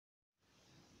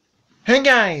Hey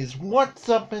guys, what's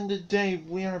up? And today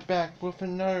we are back with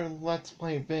another Let's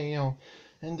Play video.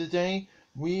 And today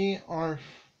we are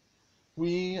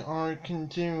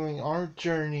continuing our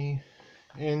journey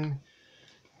in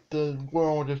the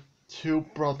world of two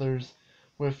brothers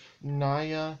with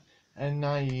Naya and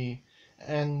Nai.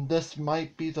 And this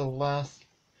might be the last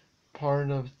part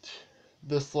of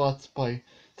this Let's Play.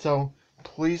 So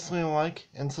please leave a like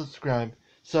and subscribe.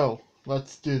 So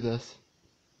let's do this.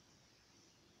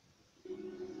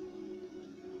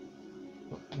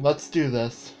 Let's do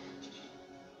this.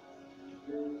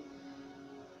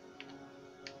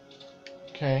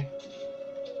 Okay.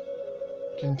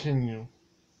 Continue.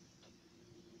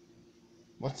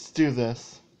 Let's do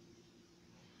this.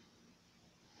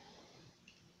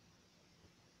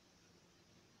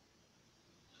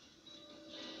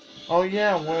 Oh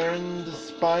yeah, we're in the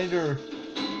spider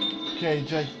cage.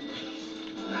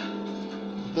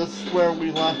 This is where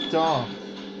we left off.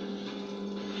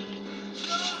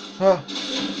 Huh.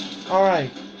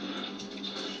 Alright.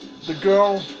 The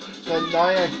girl that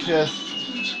Naya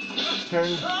kissed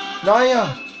turned...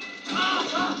 Naya!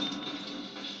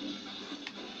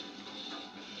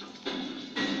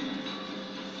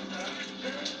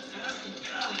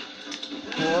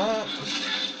 Huh?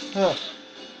 Huh.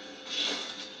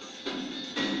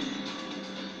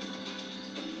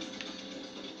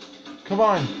 Come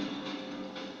on.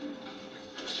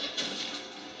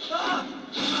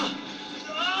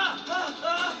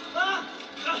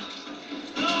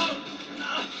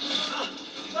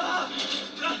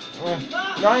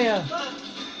 Naya!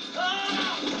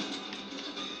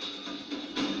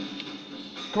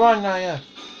 Come on, Naya!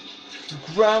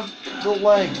 Grab the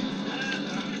leg!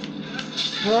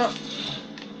 Huh?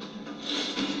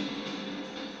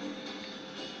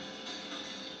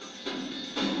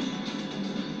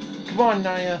 Come on,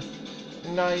 Naya!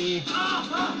 Naive!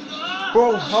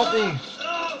 Bro, help me!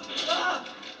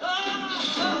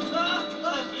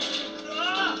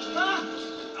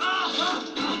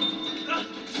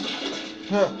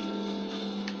 Huh.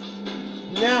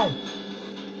 Now!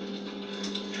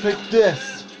 Take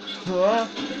this! Huh?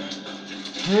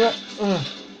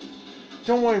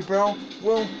 Don't worry, bro.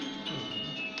 We'll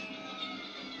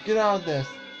get out of this.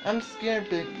 I'm scared,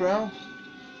 big bro.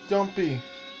 Don't be.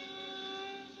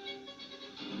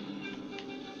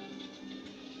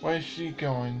 Where is she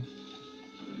going?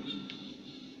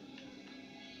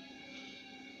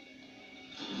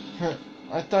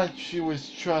 I thought she was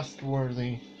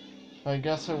trustworthy. I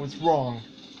guess I was wrong.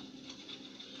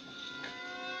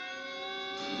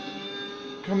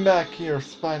 Come back here,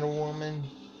 Spider-Woman.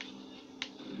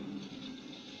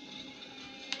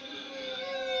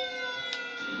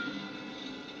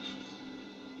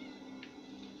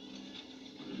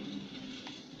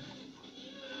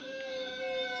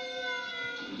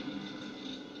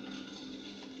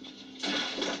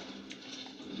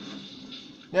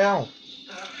 Now.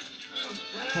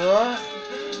 Huh?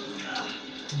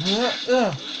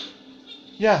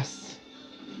 Yes.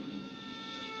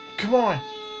 Come on.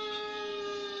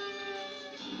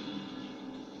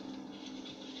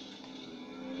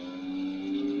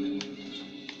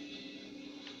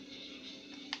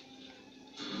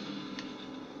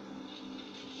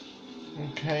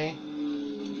 Okay.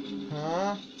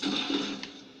 Huh?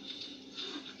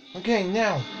 Okay,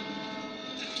 now.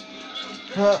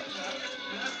 Huh?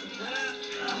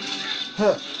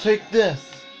 Huh? Take this.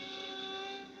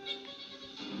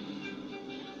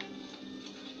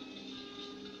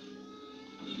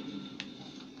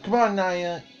 Come on,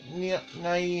 Naya.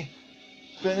 Naya.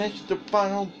 Finish the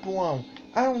final blow.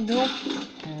 I don't know,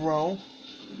 bro.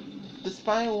 The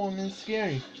Spider Woman's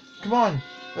scary. Come on,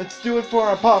 let's do it for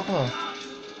our papa.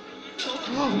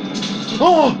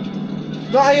 Oh!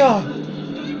 Naya!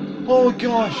 Oh my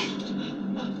gosh!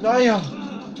 Naya!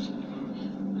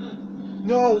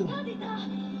 No!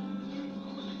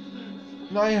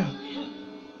 Naya!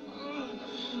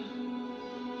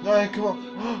 Naya, come on!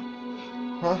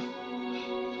 Huh?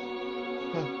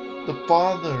 The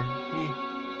father, he...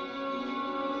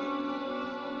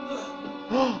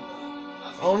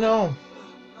 Oh no!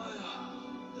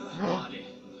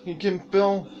 He can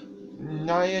feel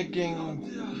Naya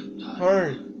getting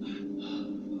hurt.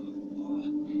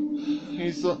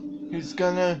 He's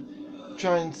gonna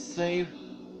try and save.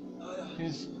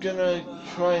 He's gonna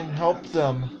try and help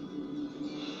them.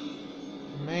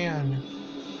 Man.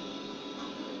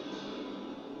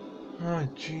 Oh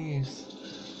jeez.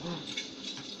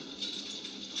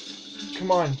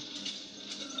 Come on.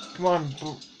 Come on,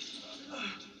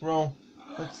 bro.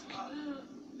 Let's.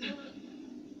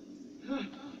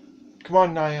 Come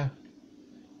on, Naya.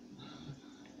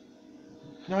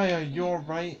 Naya, you're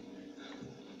right.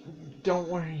 Don't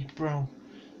worry, bro.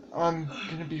 I'm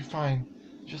gonna be fine.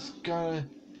 Just gotta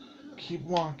keep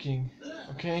walking,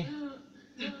 okay?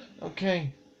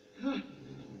 Okay.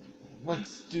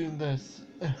 Let's do this.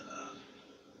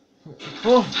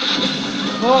 Oh!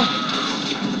 Oh!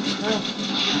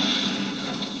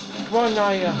 Come on,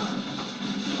 Naya.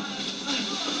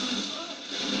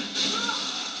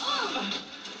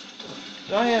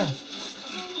 Naya.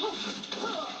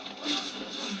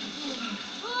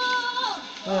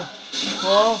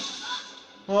 Oh!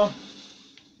 Oh!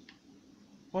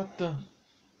 What the?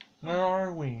 Where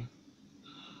are we?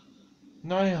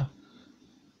 Naya.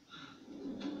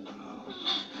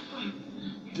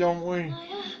 Don't worry.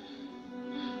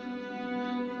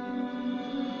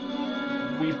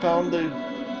 We found the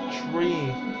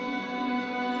tree.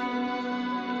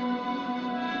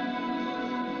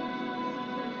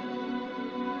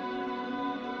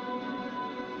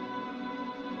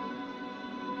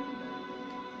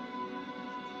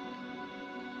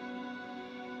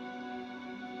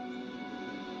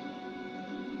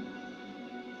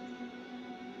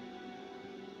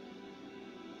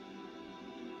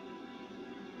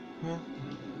 Huh?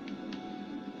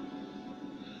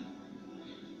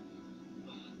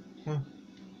 Huh?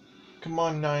 Come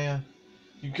on, Naya.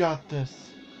 You got this.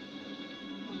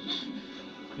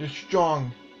 You're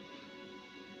strong.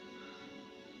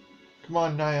 Come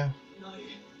on, Naya.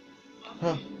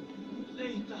 Huh?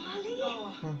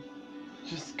 Huh?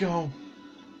 Just go.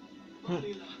 Huh?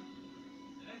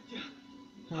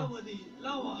 Huh?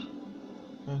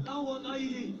 Huh?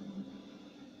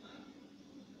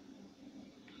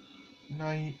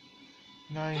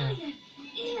 Naya.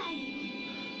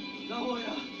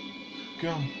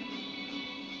 Go.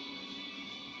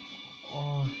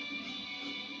 Oh,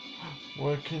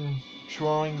 we're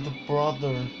controlling the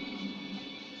brother.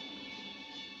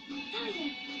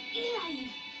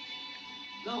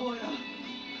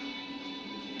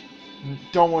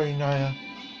 Don't worry, Naya.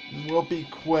 We'll be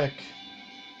quick.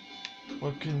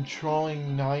 We're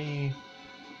controlling Nai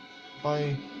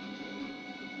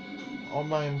all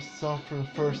by himself for the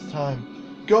first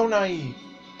time. Go, Nai!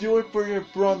 Do it for your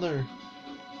brother!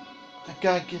 I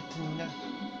gotta get to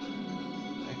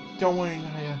Don't worry,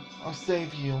 Naya. I'll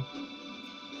save you.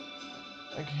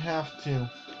 I have to.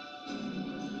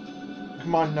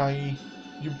 Come on, Nai.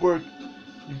 You've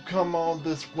come all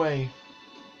this way.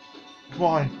 Come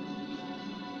on.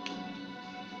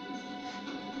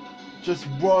 Just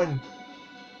run.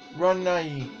 Run,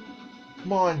 Nai.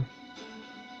 Come on.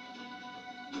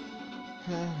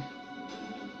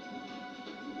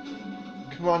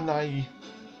 Come on, Nai.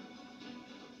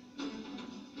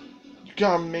 You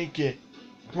gotta make it.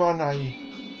 Come on, Nai.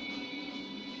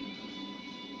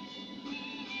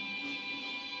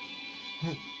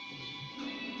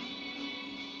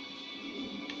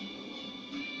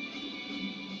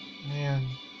 Man,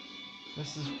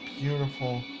 this is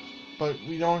beautiful. But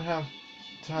we don't have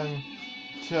time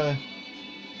to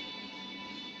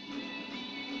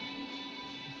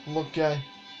look at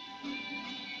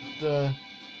the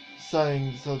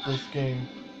settings of this game.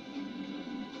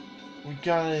 We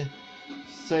gotta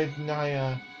save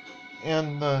Naya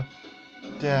and the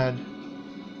dad.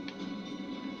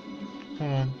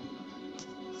 Come on.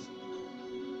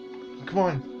 Come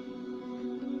on.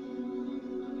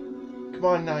 Come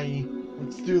on, Nai.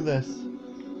 Let's do this.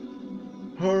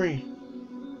 Hurry.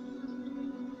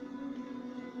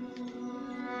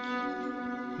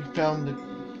 We found the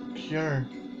cure.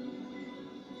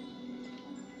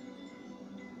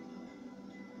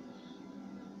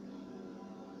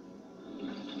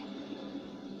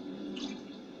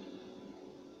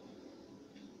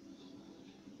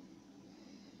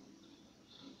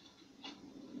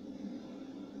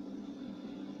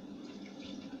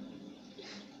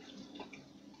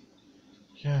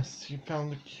 Yes, he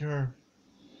found the cure.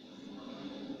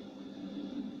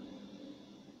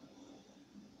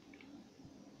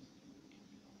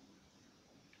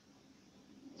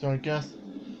 So I guess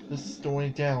this is the way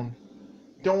down.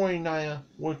 Don't worry, Naya.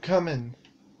 We're coming.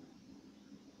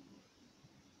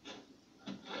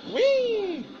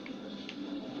 Whee!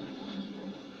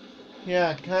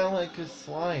 Yeah, kind of like a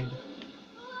slide.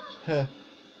 Huh.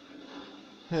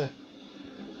 Huh.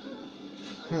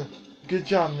 Huh. Good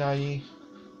job, Naya.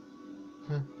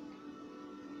 Huh.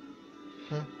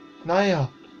 Huh. Naya!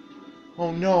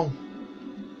 Oh no!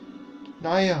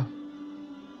 Naya!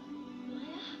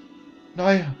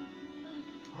 Naya!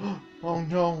 Oh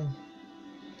no!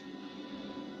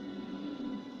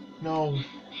 No!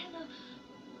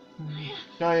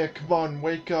 Naya, come on,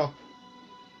 wake up!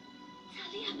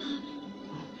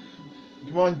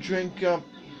 Come on, drink up,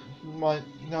 my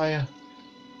Naya!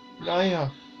 Naya!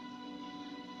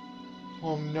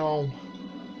 Oh no.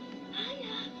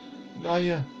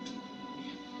 Naya.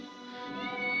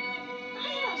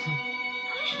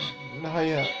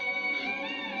 Naya.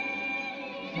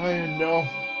 Naya, no.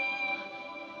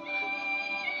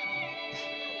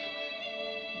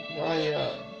 Naya.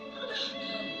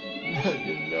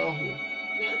 Naya, no.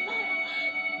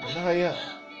 Naya.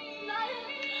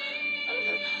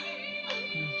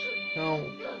 No.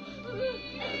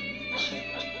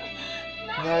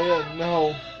 Naya,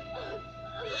 no.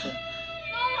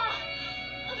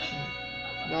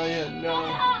 Naya, no.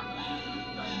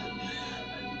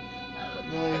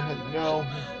 Naya, no.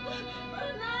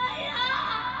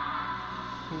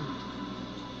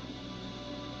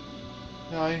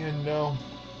 Naya, no.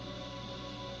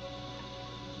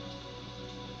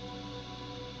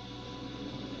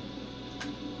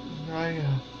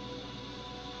 Naya.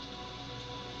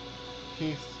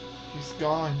 He's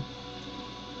gone.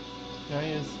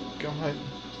 Naya's gone.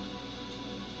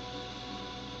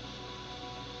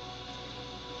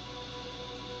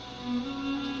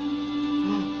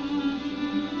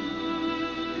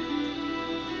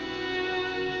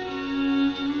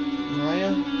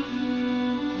 Naya?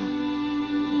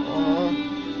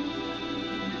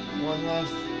 One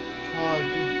last hug.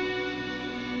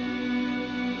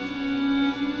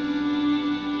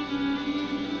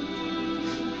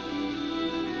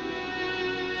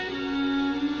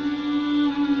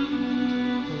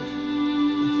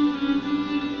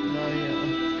 Naya.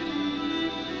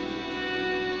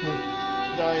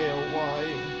 Naya, why?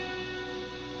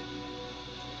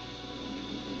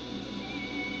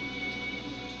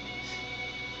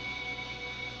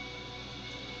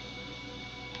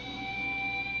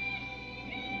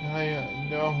 Naya,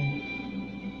 no.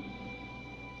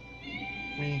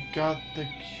 We got the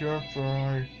cure for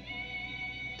our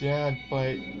dad,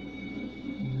 but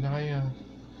Naya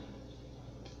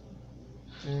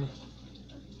didn't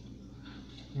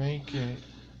make it.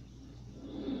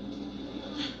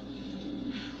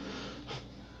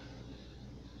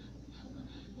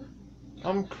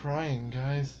 I'm crying,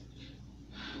 guys.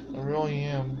 I really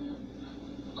am.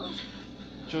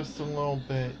 Just a little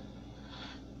bit.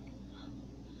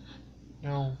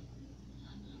 No.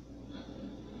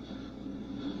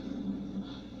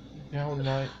 No,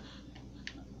 Naya.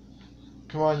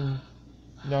 Come on,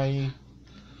 Naya.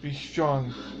 Be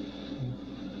strong.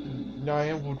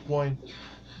 Naya would want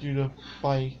you to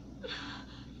fight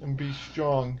and be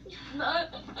strong.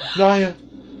 Naya!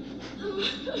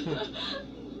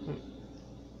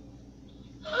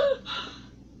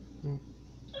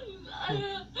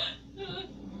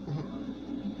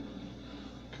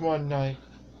 Come on, Naya.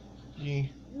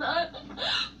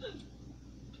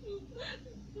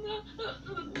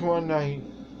 Come on, Naya.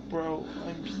 Bro,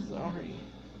 I'm sorry.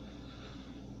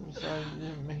 I'm sorry I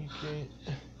didn't make it.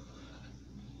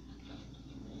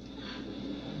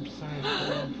 I'm sorry,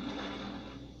 bro.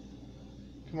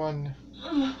 Come on.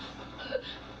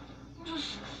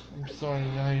 I'm sorry,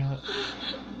 Naya.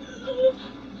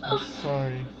 I'm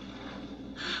sorry.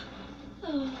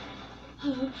 I'm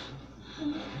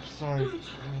sorry,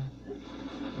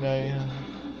 Naya.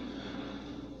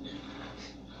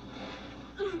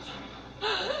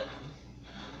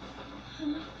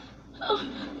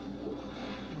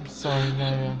 I'm sorry,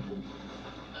 Naya.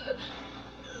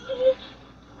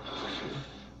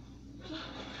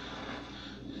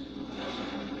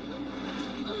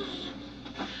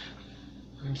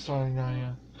 I'm sorry,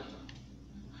 Naya.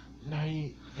 Naya,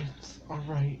 it's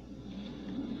alright.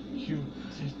 You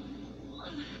did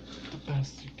the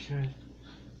best you could.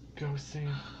 Go save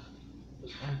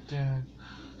our dad.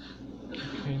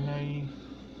 Okay, Naya.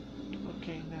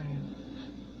 Okay, Naya.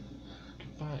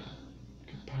 Goodbye.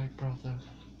 Goodbye, brother.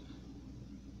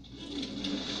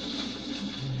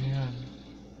 Man.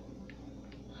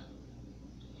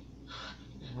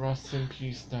 Rest in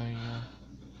peace, Naya.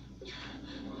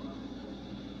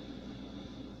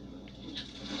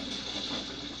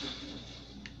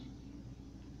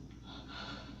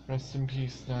 Rest in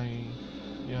peace, Naya.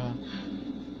 Yeah.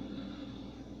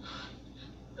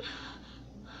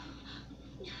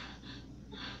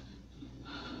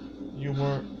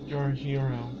 You're a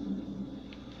hero.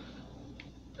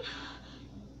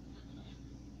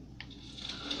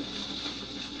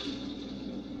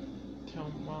 Tell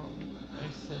Mom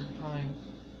I said hi.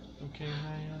 Okay,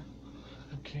 Naya?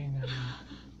 Okay, Naya.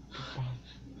 Goodbye.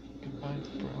 Goodbye,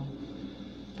 bro.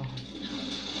 Bye.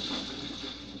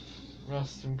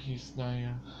 Rest in peace,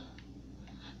 Naya.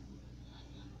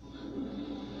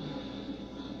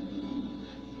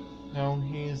 Now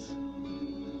he's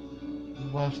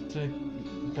left to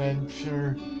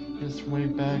venture his way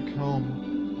back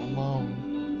home alone.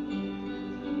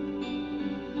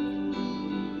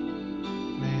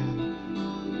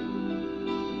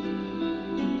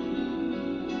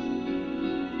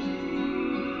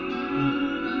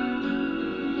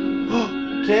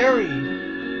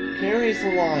 Carrie! Carrie's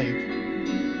alive!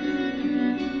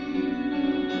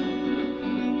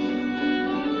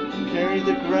 Carrie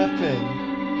the Griffin!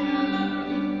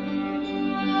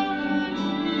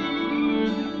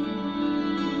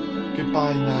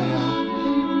 Goodbye, Naya.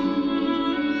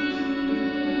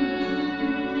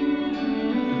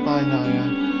 Goodbye,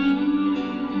 Naya.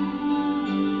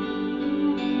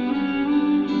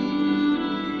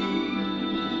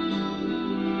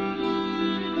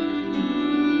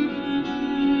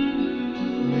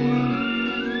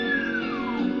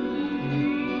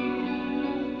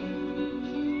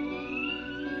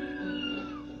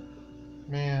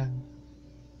 Man.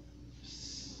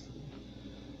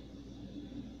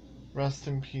 Rest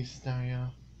in peace, Naya.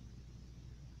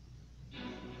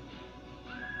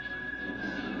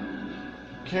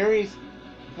 Carrie's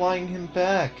flying him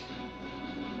back.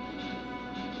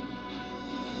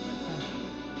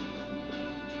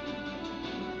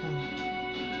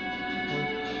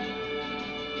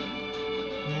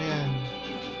 Man.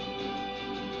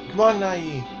 Come on,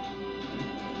 Naya.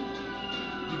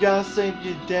 You gotta save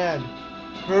your dad.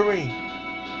 Hurry.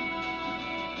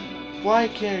 Fly,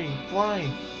 Carrie. Fly.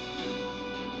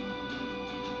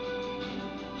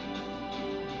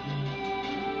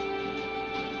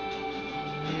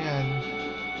 Man.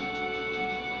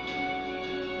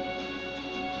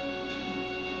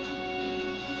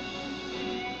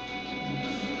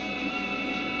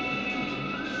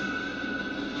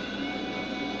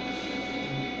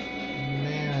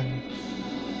 Man.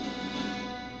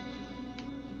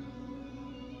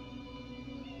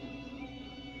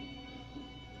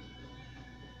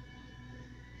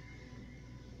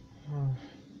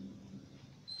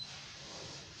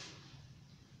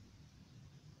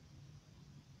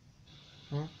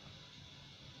 Huh?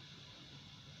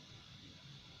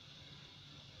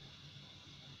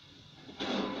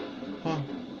 Huh?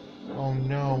 Oh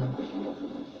no.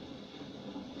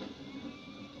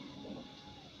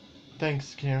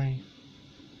 Thanks, Carrie.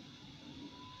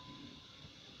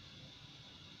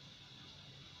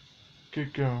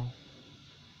 Good girl.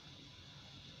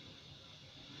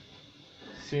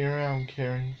 See you around,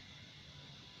 Carrie.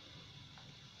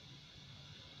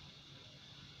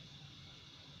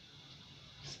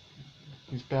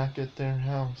 He's back at their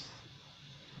house.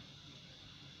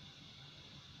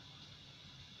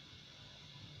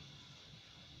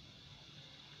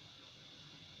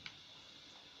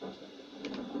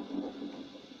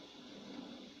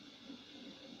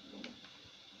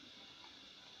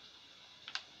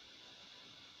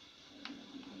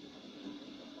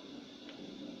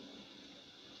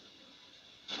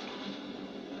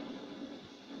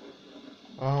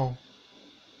 Oh.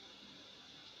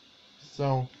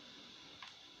 So,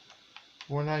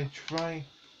 when I try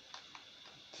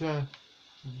to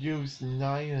use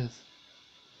Naya's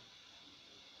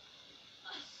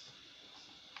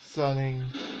setting,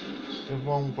 it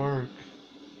won't work.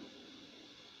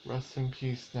 Rest in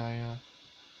peace, Naya.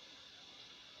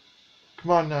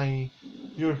 Come on, Naya.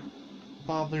 Your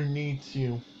father needs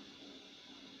you.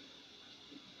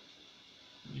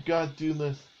 You gotta do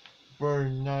this for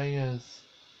Naya's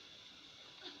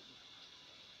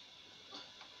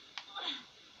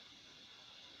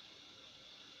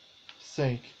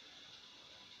sake.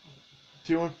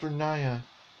 Do it for Naya.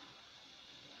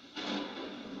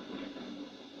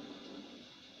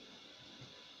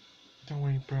 Don't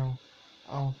worry, bro.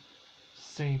 I'll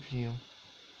save you.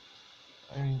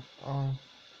 I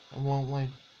won't let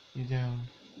you down.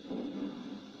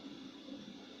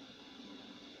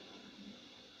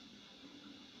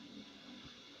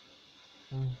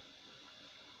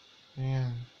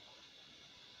 Man.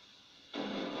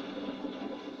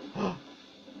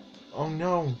 Oh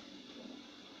no!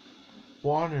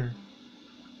 Water.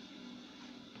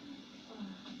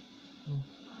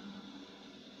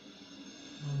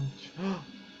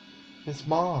 His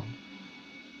mom.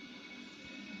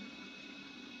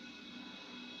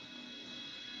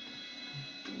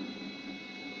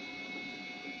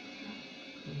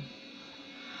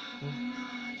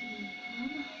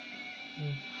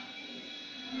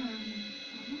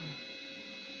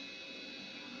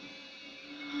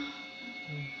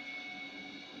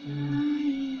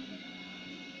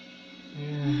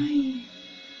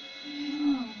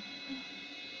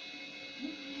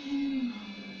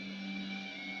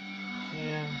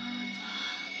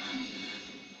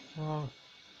 Oh,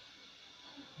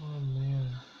 oh man.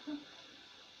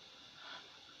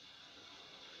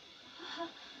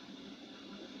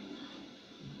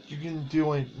 You can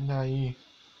do it, Naive.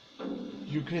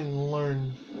 You can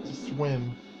learn to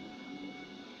swim.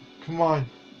 Come on.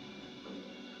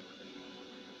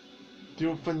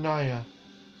 Do it for Naya.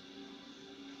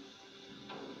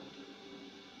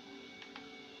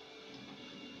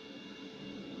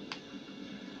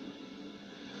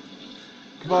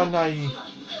 Come on, Nai.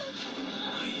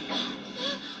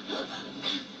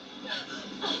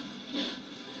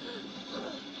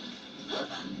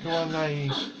 Come on, Nai.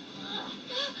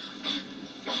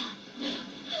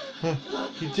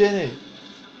 You did it.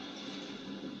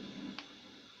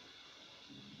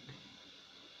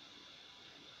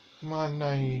 Come on,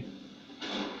 Nai.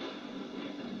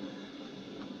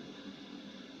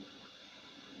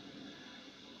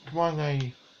 Come on,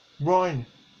 Nai. Run.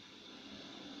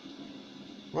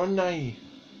 Run, Nai.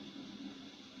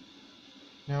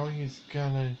 Now he's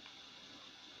gonna...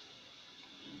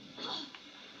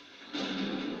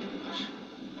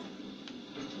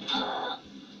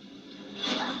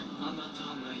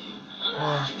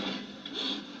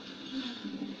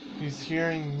 He's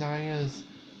hearing Naya's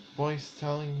voice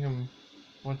telling him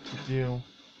what to do.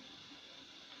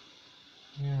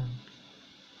 Yeah.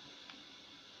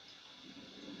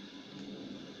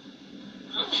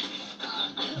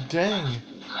 Dang!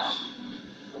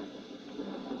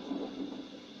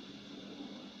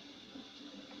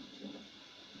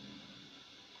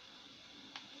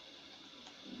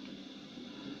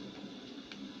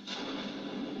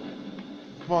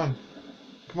 Come on!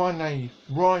 Come on, Nai!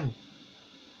 Run!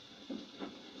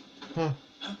 Huh.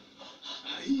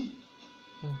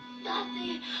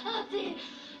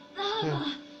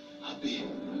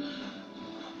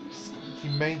 He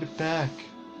made it back.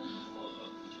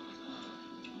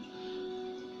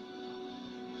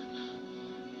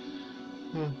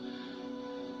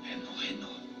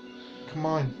 Come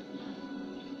on.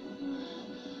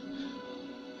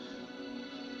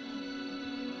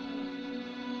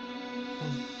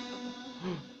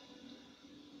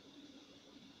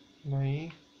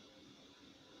 Nai?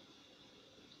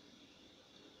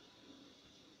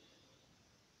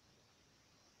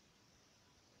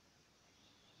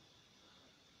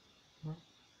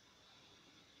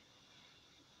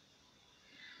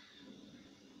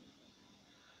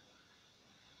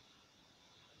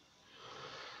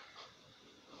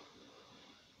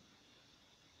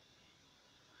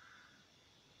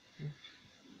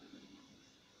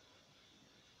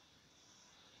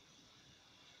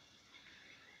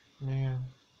 Man.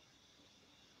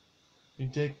 You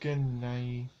did good,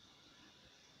 Nai.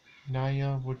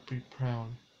 Naya would be proud.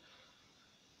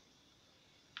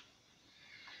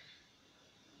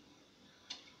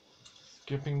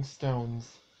 Skipping stones.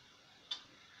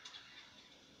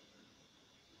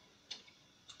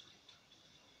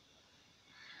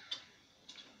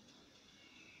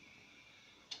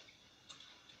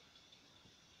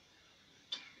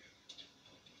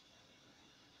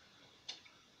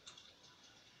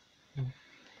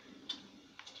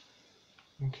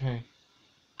 Okay.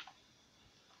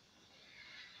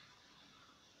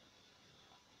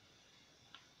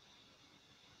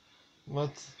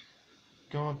 Let's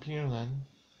go up here then.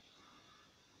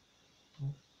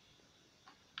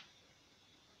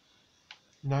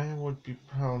 Naya would be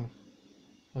proud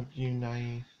of you,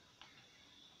 Nai.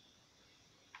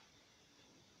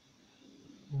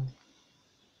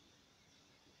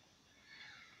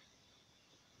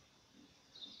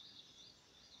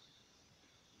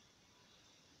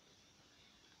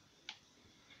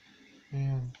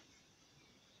 Man.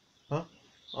 Huh?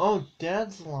 Oh,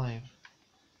 Dad's alive.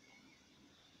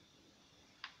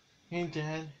 Hey,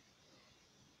 Dad.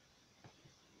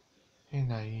 Hey,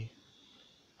 Nai.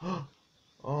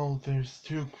 Oh, there's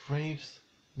two graves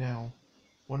now.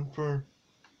 One for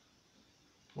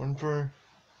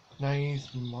Nai's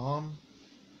mom,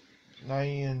 Nai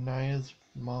and Naya's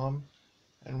mom,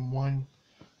 and one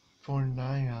for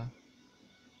Naya.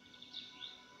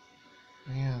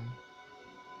 Man.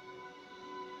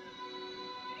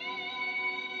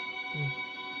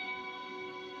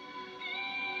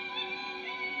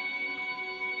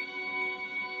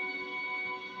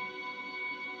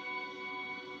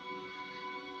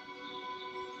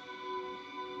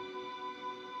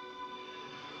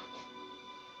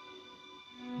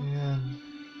 Man.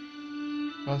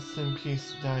 Rest in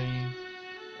peace, Nai.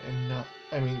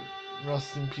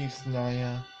 Rest in peace,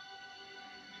 Naya.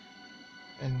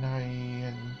 And Nai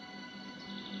and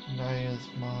Naya's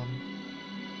mom.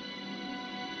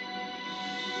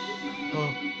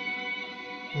 Oh.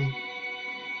 Oh.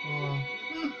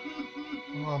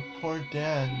 Oh, poor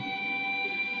Dad.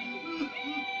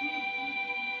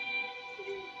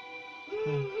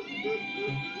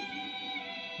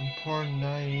 And poor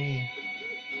Nai.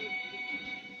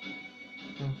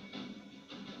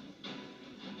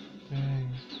 Dang.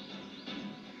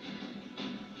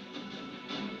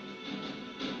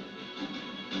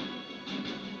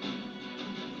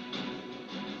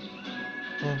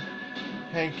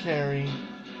 Hey, Carrie.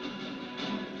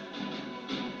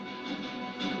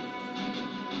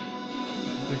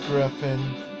 the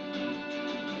griffin.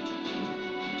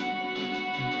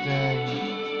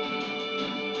 Dang.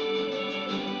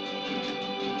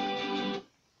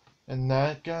 And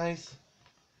that, guys,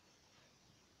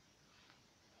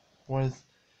 was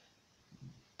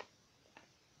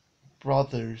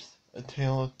Brothers, A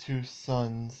Tale of Two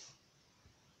Sons.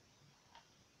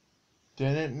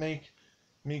 Did it make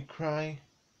me cry?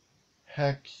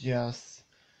 Heck yes.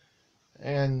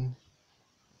 And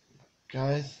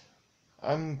guys,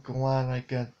 I'm glad I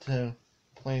got to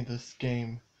play this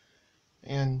game.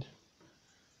 And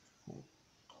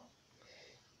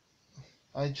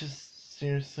I just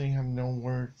seriously have no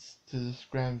words to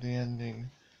describe the ending.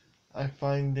 I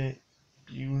find it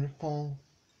beautiful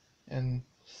and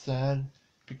sad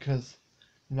because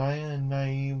Naya and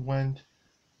Nai went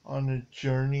on a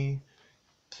journey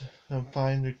to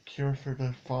find a cure for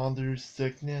their father's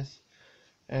sickness,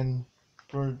 and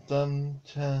for them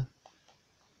to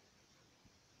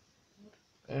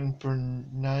and for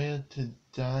Naya to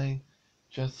die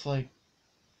just like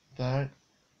that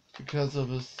because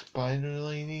of a spider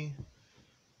lady.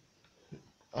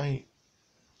 I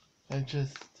I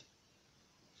just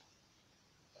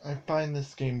I find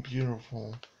this game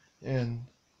beautiful, and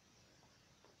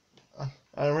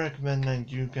I recommend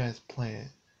that you guys play it.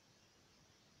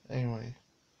 Anyway,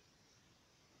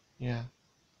 yeah.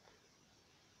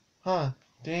 Huh,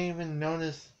 didn't even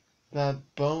notice that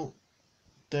boat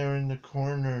there in the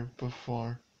corner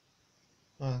before.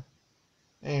 Huh,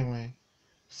 anyway.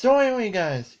 So anyway,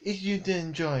 guys, if you did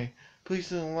enjoy,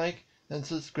 please like and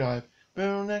subscribe. But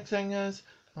until next time, guys,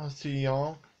 I'll see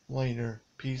y'all later.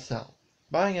 Peace out.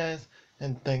 Bye, guys,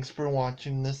 and thanks for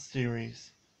watching this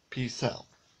series. Peace out.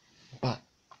 Bye.